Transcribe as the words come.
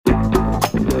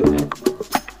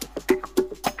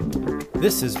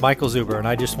This is Michael Zuber, and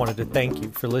I just wanted to thank you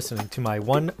for listening to my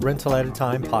One Rental at a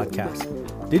Time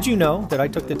podcast. Did you know that I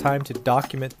took the time to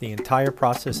document the entire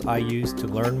process I used to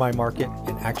learn my market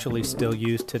and actually still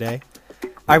use today?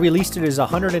 I released it as a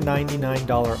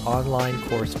 $199 online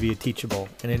course via Teachable,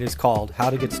 and it is called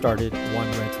How to Get Started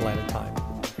One Rental at a Time.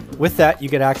 With that, you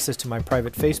get access to my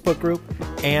private Facebook group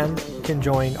and can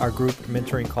join our group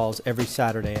mentoring calls every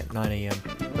Saturday at 9 a.m.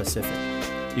 Pacific.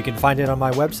 You can find it on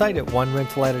my website at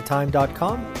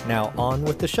onerentalatatime.com. Now on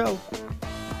with the show.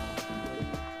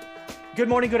 Good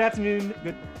morning, good afternoon,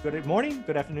 good morning,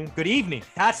 good afternoon, good evening.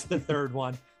 That's the third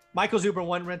one. Michael Zuber,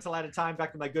 One Rental at a Time.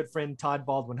 Back to my good friend Todd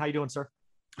Baldwin. How you doing, sir?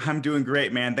 I'm doing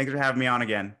great, man. Thanks for having me on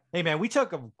again. Hey, man, we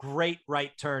took a great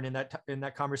right turn in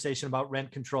that conversation about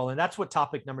rent control, and that's what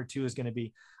topic number 2 is going to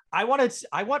be. I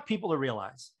want people to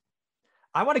realize.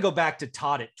 I want to go back to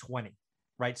Todd at 20,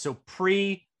 right? So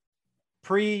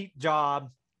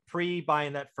pre-job,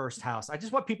 pre-buying that first house. I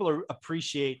just want people to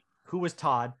appreciate who was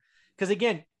Todd. Because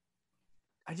again,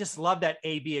 I just love that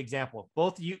A-B example.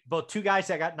 Both two guys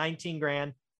that got 19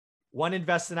 grand, one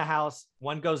invests in a house,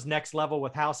 one goes next level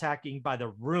with house hacking by the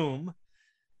room.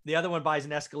 The other one buys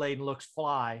an Escalade and looks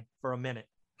fly for a minute.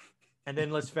 And then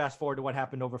let's fast forward to what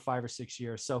happened over 5 or 6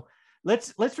 years. So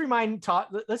let's remind Todd,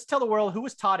 let's tell the world who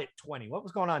was Todd at 20. What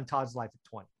was going on in Todd's life at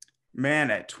 20?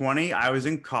 Man, at 20, I was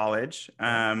in college.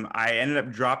 I ended up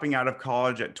dropping out of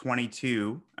college at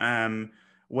 22,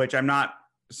 which I'm not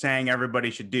saying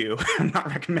everybody should do. I'm not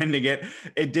recommending it.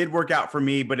 It did work out for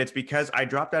me, but it's because I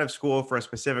dropped out of school for a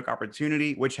specific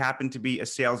opportunity, which happened to be a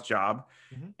sales job.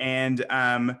 Mm-hmm. And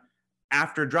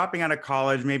after dropping out of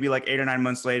college, maybe like 8 or 9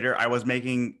 months later, I was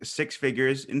making 6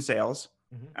 figures in sales.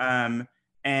 Mm-hmm.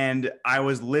 And I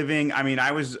was living,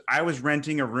 I was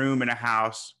renting a room in a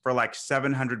house for like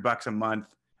 $700 a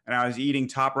month. And I was eating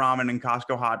top ramen and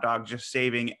Costco hot dogs, just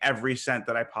saving every cent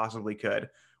that I possibly could,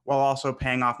 while also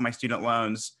paying off my student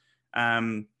loans.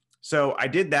 So I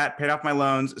did that, paid off my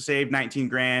loans, saved 19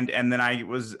 grand. And then I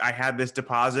had this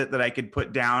deposit that I could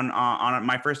put down on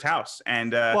my first house.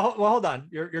 And well, hold on.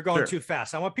 You're going too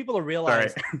fast. I want people to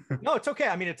realize, no, it's okay.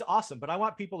 I mean, it's awesome, but I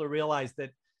want people to realize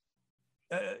that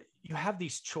you have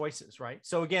these choices, right?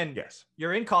 So again, yes,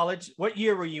 you're in college. What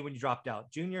year were you when you dropped out?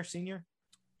 Junior, senior?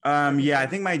 Yeah, I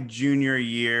think my junior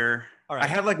year. All right. I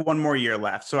had like one more year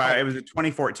left. So it was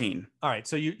 2014. All right.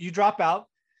 So you drop out.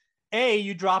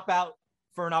 You drop out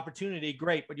for an opportunity.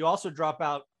 Great. But you also drop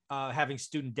out having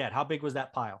student debt. How big was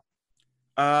that pile?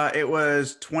 It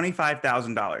was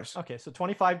 $25,000. Okay. So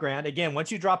 25 grand. Again,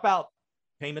 once you drop out,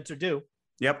 payments are due.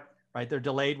 Yep. Right. They're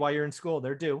delayed while you're in school.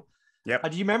 They're due.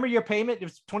 Yep. Do you remember your payment? It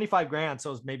was 25 grand.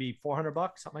 So it was maybe $400,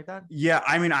 something like that. Yeah.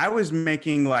 I mean, I was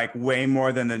making like way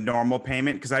more than the normal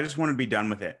payment because I just wanted to be done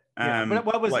with it. But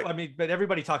what was, but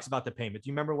everybody talks about the payment. Do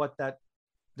you remember what that?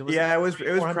 It was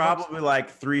probably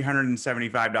like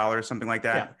 $375, something like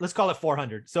that. Yeah. Let's call it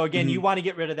 400. So again, you want to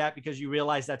get rid of that because you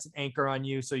realize that's an anchor on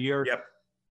you. So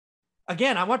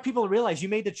again, I want people to realize you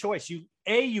made the choice.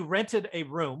 You rented a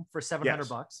room for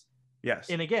 $700.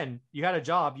 Yes. And again, you had a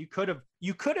job. You could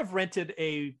have rented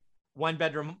a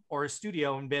 1-bedroom or a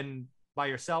studio and been by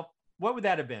yourself. What would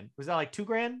that have been? Was that like $2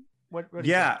 grand? What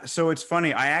So it's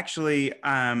funny. I actually,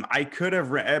 I could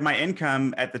have my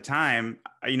income at the time,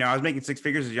 I was making 6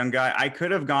 figures as a young guy. I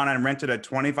could have gone and rented a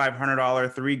 $2,500,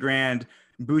 $3 grand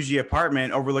bougie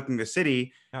apartment overlooking the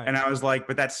city. Right. And I was like,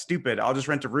 but that's stupid. I'll just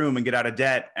rent a room and get out of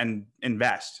debt and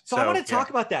invest. So I want to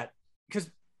talk about that because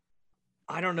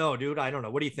I don't know, dude. I don't know.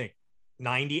 What do you think?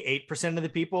 98% of the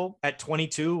people at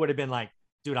 22 would have been like,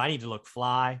 dude, I need to look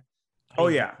fly.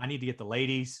 I need to get the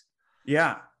ladies.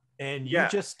 Yeah. And you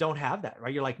just don't have that,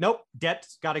 right? You're like, nope,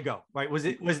 debt's got to go, right?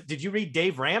 Did you read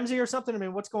Dave Ramsey or something? I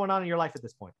mean, what's going on in your life at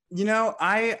this point?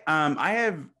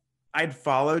 I'd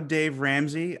followed Dave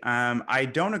Ramsey. I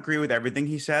don't agree with everything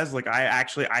he says. Like I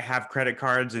have credit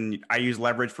cards and I use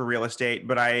leverage for real estate,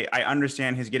 but I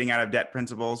understand his getting out of debt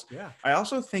principles. Yeah. I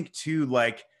also think too,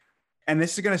 like, and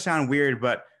this is going to sound weird,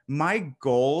 but my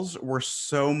goals were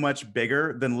so much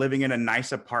bigger than living in a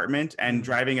nice apartment and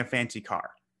driving a fancy car.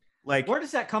 Like, where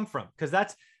does that come from? Because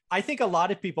I think a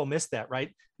lot of people miss that,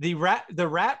 right? The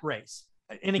rat race.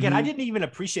 And again, I didn't even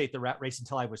appreciate the rat race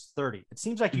until I was 30. It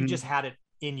seems like you just had it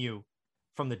in you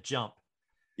from the jump.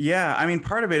 Yeah. I mean,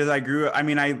 part of it is I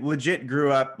legit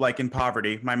grew up like in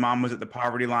poverty. My mom was at the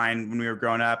poverty line when we were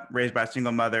growing up, raised by a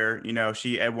single mother.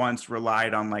 She at once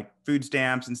relied on like food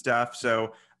stamps and stuff.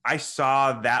 So I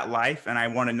saw that life and I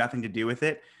wanted nothing to do with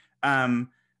it.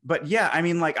 But yeah, I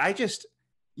mean, like I just,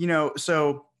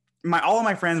 so all of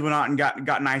my friends went out and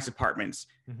got nice apartments.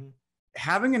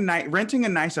 Renting a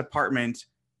nice apartment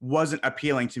wasn't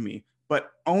appealing to me.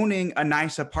 but owning a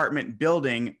nice apartment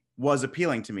building was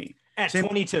appealing to me. At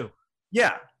 22.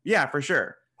 Yeah. Yeah, for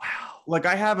sure. Wow. Like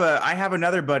I have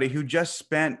another buddy who just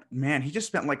spent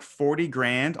like 40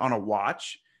 grand on a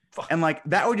watch. And like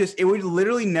it would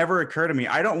literally never occur to me.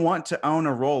 I don't want to own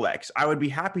a Rolex. I would be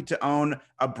happy to own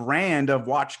a brand of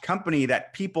watch company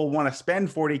that people want to spend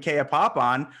 40K a pop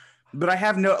on, but I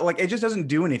have no, like, it just doesn't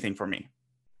do anything for me.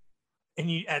 And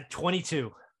you at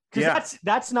 22, because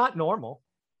that's not normal.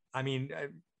 I mean,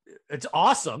 it's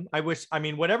awesome.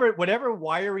 Whatever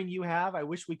wiring you have, I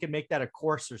wish we could make that a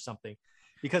course or something,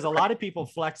 because a lot of people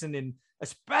flexing in,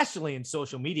 especially in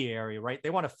social media area, right? They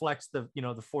want to flex the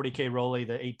 40K Rollie,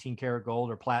 the 18 karat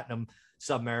gold or platinum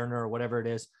Submariner or whatever it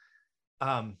is.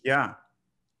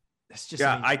 It's just,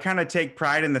 I kind of take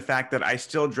pride in the fact that I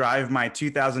still drive my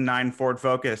 2009 Ford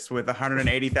Focus with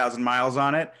 180,000 miles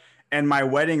on it. And my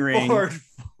wedding ring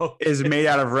is made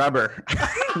out of rubber.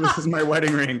 This is my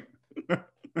wedding ring.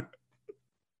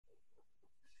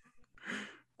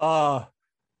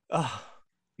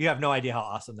 You have no idea how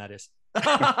awesome that is.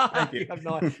 Thank you.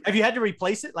 Have you had to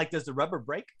replace it? Like, does the rubber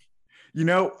break?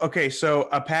 Okay, so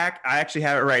a pack, I actually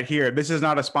have it right here. This is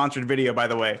not a sponsored video, by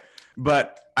the way,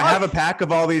 but I have a pack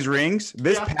of all these rings.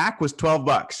 This pack was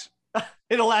 $12.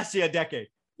 It'll last you a decade.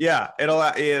 Yeah, it'll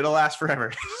last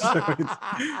forever. So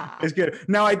it's good.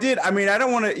 Now I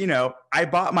don't want to, I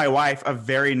bought my wife a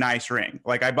very nice ring.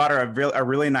 Like I bought her a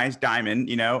really nice diamond,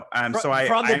 from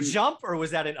the jump, or was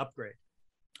that an upgrade?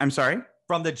 I'm sorry?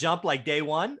 From the jump, like day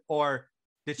one, or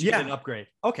did she get an upgrade?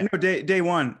 Okay. No, day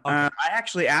one. Okay. I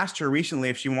actually asked her recently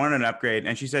if she wanted an upgrade,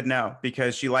 and she said no,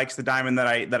 because she likes the diamond that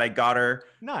I got her.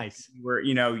 Nice. We're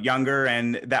younger,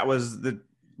 and that was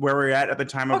where we were at the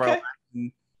time of our life.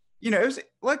 And, it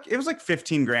was like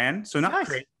 15 grand, so not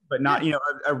crazy, but not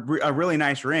a really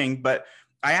nice ring. But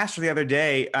I asked her the other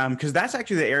day, because that's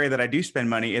actually the area that I do spend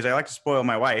money. Is I like to spoil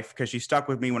my wife because she stuck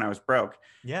with me when I was broke.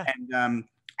 Yeah. And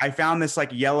I found this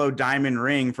like yellow diamond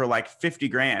ring for like 50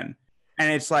 grand.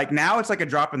 And it's like, now it's like a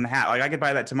drop in the hat. Like I could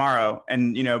buy that tomorrow.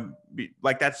 And,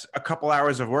 like that's a couple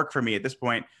hours of work for me at this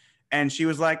point. And she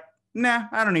was like, nah,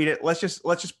 I don't need it. Let's just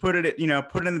put it,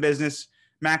 put it in the business,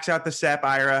 max out the SEP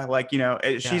IRA. Like,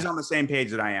 she's on the same page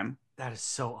that I am. That is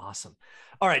so awesome.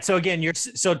 All right. So again, you're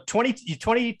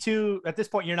 22 at this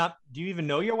point. Do you even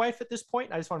know your wife at this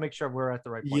point? I just want to make sure we're at the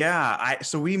right point. Yeah.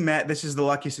 So we met, this is the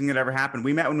luckiest thing that ever happened.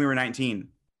 We met when we were 19.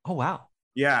 Oh, wow.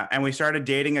 Yeah. And we started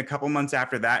dating a couple months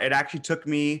after that. It actually took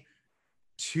me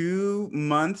 2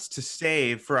 months to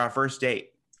save for our first date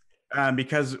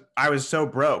because I was so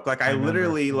broke. Like I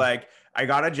literally I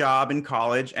got a job in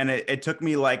college, and it took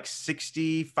me like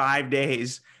 65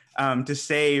 days to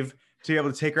save to be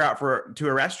able to take her out to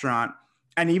a restaurant.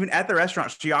 And even at the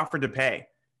restaurant, she offered to pay.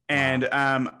 And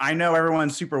I know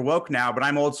everyone's super woke now, but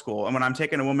I'm old school. And when I'm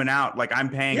taking a woman out, like I'm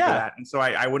paying for that. And so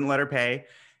I wouldn't let her pay.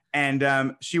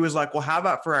 And she was like, well, how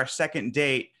about for our second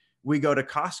date, we go to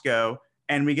Costco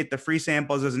and we get the free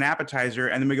samples as an appetizer,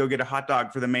 and then we go get a hot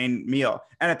dog for the main meal.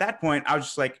 And at that point, I was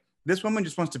just like, this woman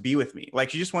just wants to be with me. Like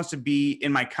she just wants to be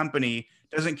in my company,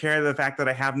 doesn't care the fact that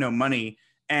I have no money.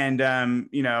 And,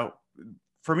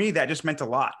 for me, that just meant a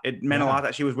lot. It meant a lot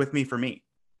that she was with me for me.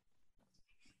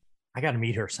 I got to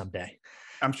meet her someday.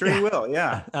 I'm sure you will.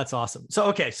 Yeah. That's awesome.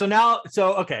 So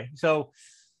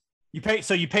you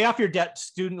pay off your debt,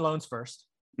 student loans first.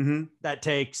 Mm-hmm. That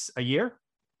takes a year.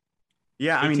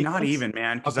 Yeah. I mean, not months? Even,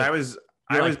 man. Cause I was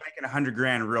making 100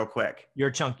 grand real quick.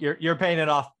 You're paying it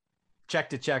off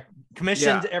check to check,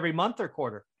 commissioned every month or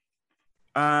quarter.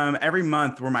 Every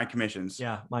month were my commissions.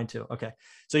 Yeah. Mine too. Okay.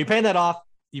 So you're paying that off.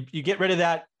 You get rid of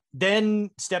that. Then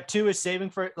step 2 is saving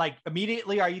for like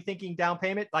immediately. Are you thinking down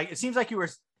payment? Like, it seems like you were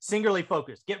singularly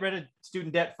focused. Get rid of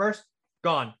student debt first,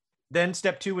 gone. Then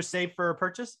step 2 was save for a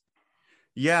purchase.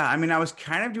 Yeah. I mean, I was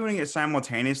kind of doing it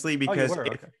simultaneously because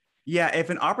if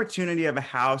an opportunity of a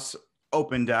house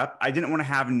opened up, I didn't want to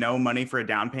have no money for a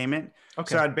down payment.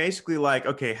 Okay. So I'd basically like,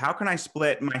 okay, how can I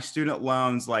split my student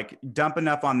loans, like dump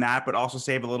enough on that, but also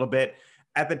save a little bit.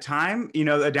 At the time,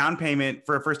 a down payment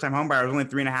for a first-time home buyer was only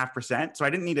 3.5%. So I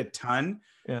didn't need a ton.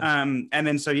 Yeah. And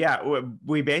then,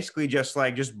 we basically just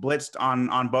blitzed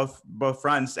on both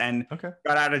fronts and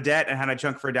got out of debt and had a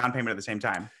chunk for a down payment at the same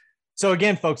time. So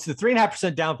again, folks, the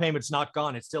 3.5% down payment's not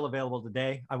gone. It's still available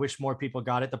today. I wish more people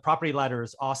got it. The property ladder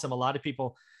is awesome. A lot of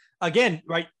people, again,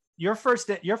 right. Your first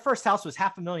house was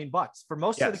 $500,000. For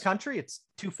most of the country, it's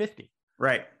 $250,000.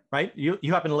 Right. Right. You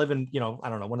happen to live in, I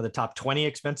don't know, one of the top 20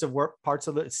 expensive parts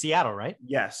of Seattle, right?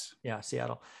 Yes. Yeah.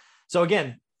 Seattle. So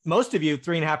again, most of you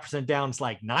 3.5% down is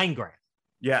like $9,000.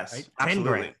 Yes. Right?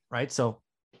 $10,000. Right. So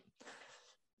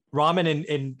ramen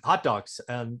and hot dogs,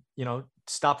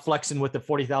 stop flexing with the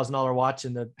 $40,000 watch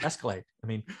and the Escalade. I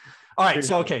mean, all right.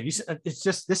 So, okay.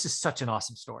 This is such an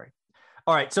awesome story.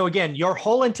 All right. So again, your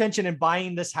whole intention in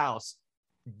buying this house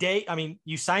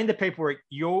you signed the paperwork,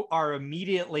 you are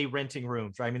immediately renting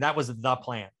rooms, right? I mean, that was the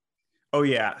plan. Oh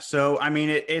yeah. So, I mean,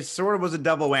 it sort of was a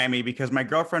double whammy because my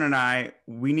girlfriend and I,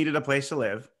 we needed a place to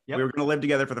live. Yep. We were going to live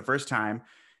together for the first time.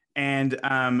 And,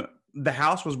 the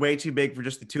house was way too big for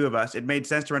just the two of us. It made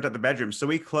sense to rent out the bedrooms. So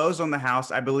we closed on the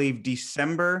house, I believe,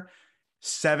 December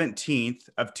 17th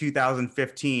of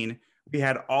 2015. We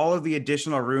had all of the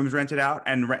additional rooms rented out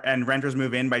and renters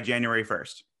move in by January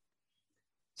 1st.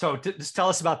 So just tell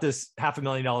us about this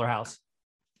 $500,000 house.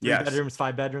 3 bedrooms,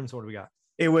 5 bedrooms. What do we got?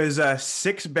 It was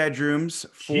 6 bedrooms,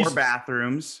 4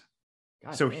 bathrooms.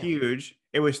 God so damn. Huge.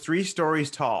 It was 3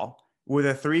 stories tall with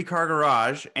a 3-car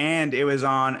garage, and it was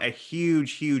on a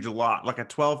huge lot, like a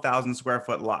 12,000 square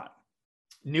foot lot.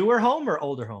 Newer home or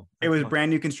older home? It was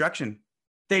brand new construction.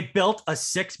 They built a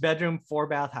 6-bedroom,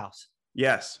 4-bath house.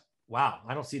 Yes. Wow.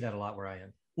 I don't see that a lot where I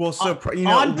am. Well, so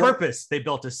on purpose, they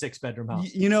built a 6-bedroom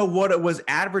house. You know what it was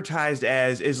advertised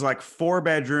as is like 4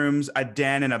 bedrooms, a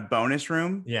den, and a bonus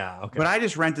room. Yeah. Okay. But I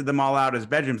just rented them all out as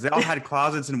bedrooms. They all had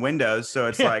closets and windows. So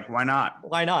it's like, why not?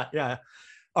 Why not? Yeah.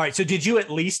 All right. So did you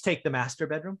at least take the master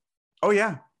bedroom? Oh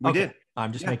yeah, we did.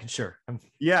 I'm just making sure.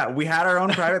 Yeah, we had our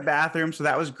own private bathroom, so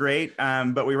that was great.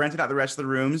 But we rented out the rest of the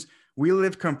rooms. We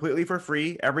lived completely for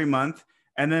free every month.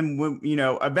 And then,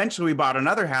 eventually we bought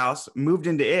another house, moved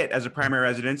into it as a primary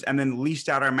residence, and then leased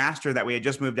out our master that we had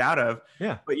just moved out of.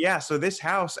 Yeah. But yeah, so this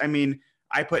house, I mean,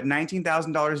 I put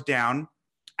 $19,000 down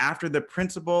after the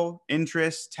principal,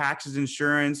 interest, taxes,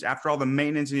 insurance, after all the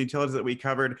maintenance and utilities that we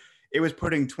covered. It was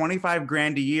putting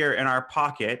 $25,000 a year in our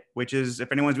pocket, which is,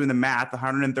 if anyone's doing the math,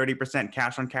 130%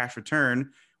 cash on cash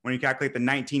return when you calculate the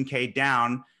 $19,000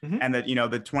 down and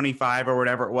the 25 or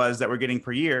whatever it was that we're getting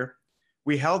per year.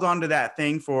 We held on to that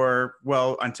thing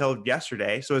until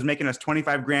yesterday. So it was making us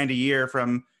 $25,000 a year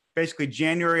from basically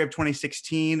January of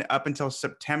 2016 up until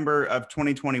September of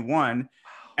 2021.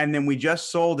 And then we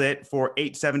just sold it for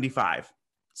 $875,000.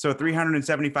 So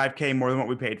 $375,000 more than what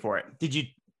we paid for it. Did you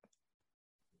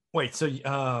wait? So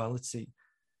let's see.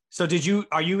 So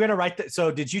are you going to write that?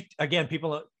 So did you, again,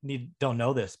 people don't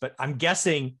know this, but I'm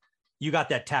guessing you got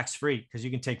that tax free because you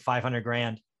can take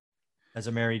 $500,000 as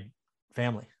a married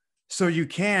family. So you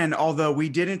can, although we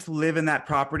didn't live in that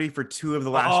property for 2 of the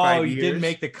last 5 years. Oh, you didn't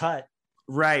make the cut.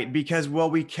 Right. Because,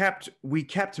 we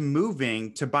kept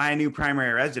moving to buy a new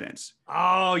primary residence.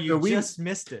 Oh, just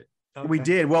missed it. Okay. We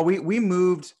did. Well, we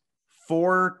moved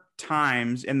 4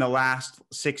 times in the last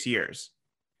 6 years.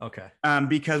 Okay.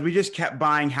 Because we just kept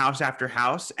buying house after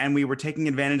house and we were taking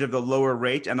advantage of the lower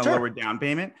rate and the lower down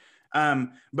payment.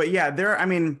 But yeah, there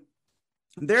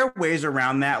are ways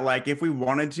around that. Like if we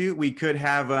wanted to, we could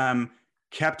have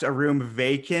kept a room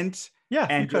vacant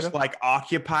and just like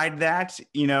occupied that,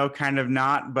 kind of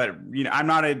not, but I'm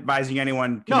not advising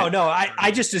anyone. No,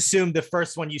 I just assumed the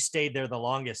first one you stayed there the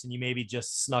longest and you maybe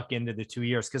just snuck into the 2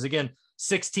 years. Cause again,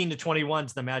 16 to 21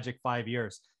 is the magic 5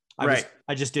 years.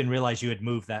 I just didn't realize you had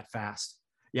moved that fast.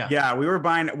 Yeah. Yeah.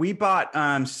 We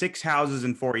bought 6 houses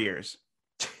in 4 years.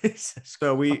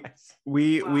 So we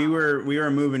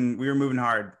were moving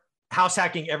hard. House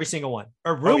hacking every single one,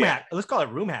 or room hack. Let's call it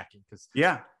room hacking.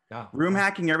 Room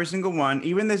hacking every single one.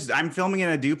 Even this, I'm filming in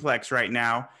a duplex right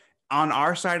now. On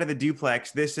our side of the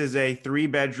duplex, this is a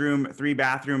 3-bedroom,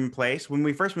 3-bathroom place. When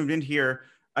we first moved in here,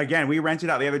 again, we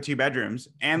rented out the other 2 bedrooms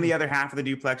and the other half of the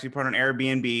duplex we put on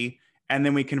Airbnb. And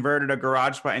then we converted a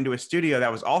garage spot into a studio that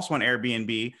was also on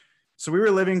Airbnb. So we were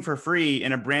living for free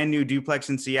in a brand new duplex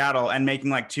in Seattle and making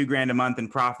like $2,000 a month in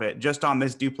profit just on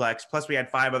this duplex. Plus we had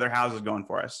 5 other houses going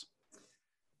for us.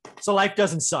 So life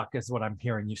doesn't suck is what I'm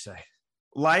hearing you say.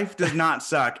 Life does not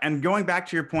suck. And going back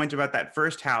to your point about that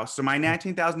first house. So my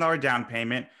 $19,000 down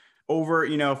payment over,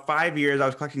 5 years, I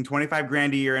was collecting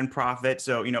 $25,000 a year in profit.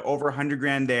 So, over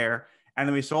 $100,000 there. And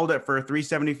then we sold it for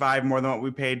 $375,000 more than what we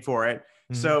paid for it.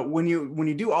 So when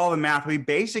you do all the math, we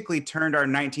basically turned our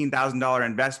 $19,000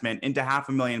 investment into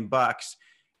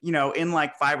 $500,000, in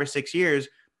like 5 or 6 years,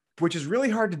 which is really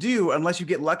hard to do unless you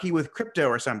get lucky with crypto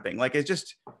or something. Like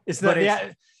the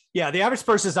average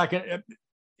person is not gonna.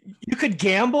 You could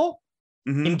gamble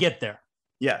and get there.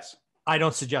 Yes. I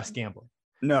don't suggest gambling.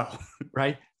 No.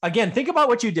 Right. Again, think about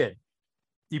what you did.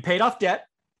 You paid off debt.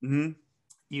 Mm-hmm.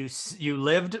 You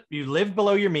lived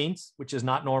below your means, which is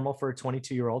not normal for a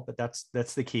 22-year-old, but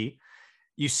that's the key.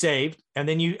 You saved and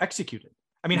then you executed.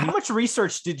 I mean, how much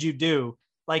research did you do?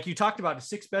 Like you talked about a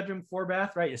 6-bedroom,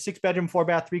 4-bath, right? A 6-bedroom,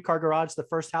 4-bath, 3-car garage, the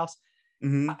first house.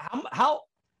 How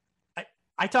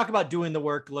I talk about doing the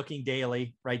work, looking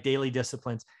daily, right? Daily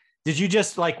disciplines. Did you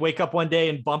just like wake up one day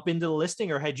and bump into the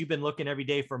listing, or had you been looking every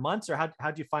day for months, or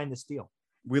how'd you find this deal?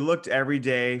 We looked every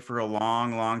day for a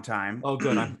long, long time. Oh,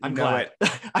 good. I'm glad.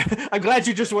 I'm glad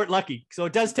you just weren't lucky. So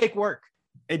it does take work.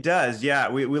 It does. Yeah.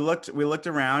 We looked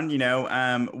around,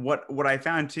 what I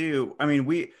found too. I mean,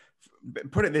 we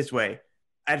put it this way.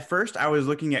 At first I was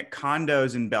looking at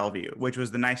condos in Bellevue, which was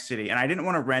the nice city. And I didn't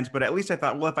want to rent, but at least I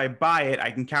thought, well, if I buy it,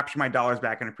 I can capture my dollars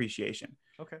back in appreciation.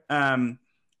 Okay.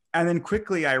 And then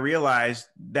quickly I realized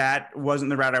that wasn't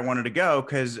the route I wanted to go,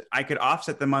 because I could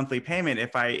offset the monthly payment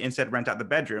if I instead rent out the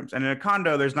bedrooms. And in a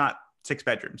condo, there's not 6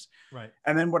 bedrooms. Right.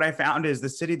 And then what I found is the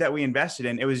city that we invested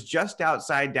in, it was just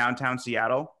outside downtown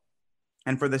Seattle.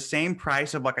 And for the same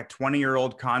price of like a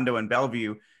 20-year-old condo in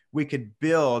Bellevue, we could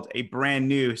build a brand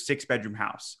new 6-bedroom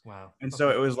house. Wow. And so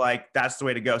it was like, that's the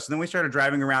way to go. So then we started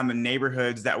driving around the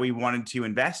neighborhoods that we wanted to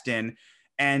invest in.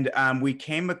 And we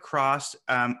came across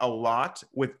a lot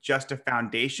with just a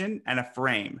foundation and a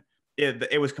frame.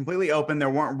 It was completely open. There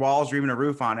weren't walls or even a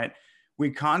roof on it. We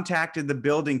contacted the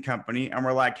building company and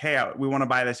we're like, hey, we want to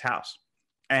buy this house.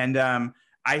 And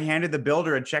I handed the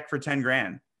builder a check for 10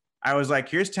 grand. I was like,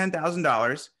 here's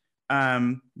 $10,000.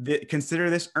 Consider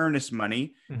this earnest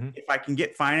money. Mm-hmm. If I can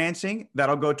get financing,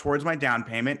 that'll go towards my down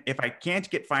payment. If I can't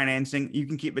get financing, you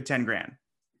can keep the 10 grand.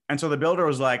 And so the builder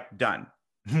was like, done.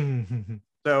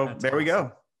 So That's there awesome. we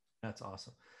go. That's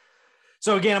awesome.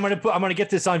 So again, I'm going to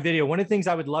get this on video. One of the things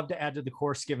I would love to add to the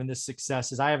course, given this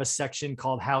success, is I have a section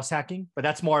called house hacking, but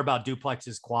that's more about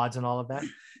duplexes, quads, and all of that.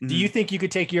 Mm-hmm. Do you think you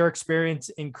could take your experience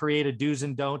and create a do's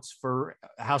and don'ts for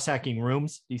house hacking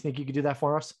rooms? Do you think you could do that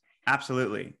for us?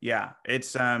 Absolutely. Yeah.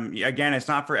 It's, again, it's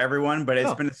not for everyone, but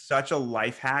it's been such a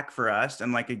life hack for us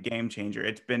and like a game changer.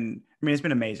 It's been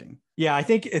amazing. Yeah. I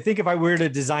think if I were to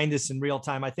design this in real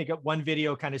time, I think one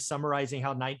video kind of summarizing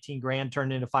how 19 grand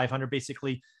turned into 500,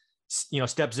 basically,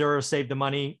 step 0, save the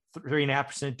money,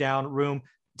 3.5% down, room,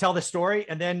 tell the story.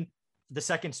 And then the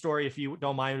second story, if you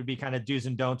don't mind, would be kind of do's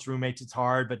and don'ts. Roommates, it's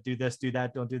hard, but do this, do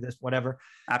that, don't do this, whatever.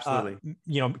 Absolutely.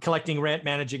 Collecting rent,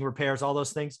 managing repairs, all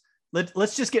those things.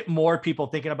 Let's just get more people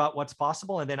thinking about what's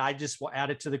possible. And then I just will add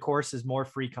it to the course as more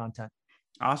free content.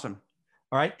 Awesome.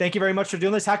 All right. Thank you very much for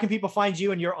doing this. How can people find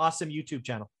you and your awesome YouTube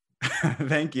channel?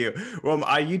 Thank you. Well,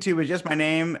 YouTube is just my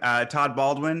name, Todd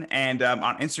Baldwin. And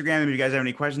on Instagram, if you guys have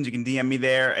any questions, you can DM me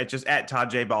there. It's just at Todd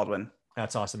J. Baldwin.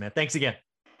 That's awesome, man. Thanks again.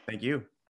 Thank you.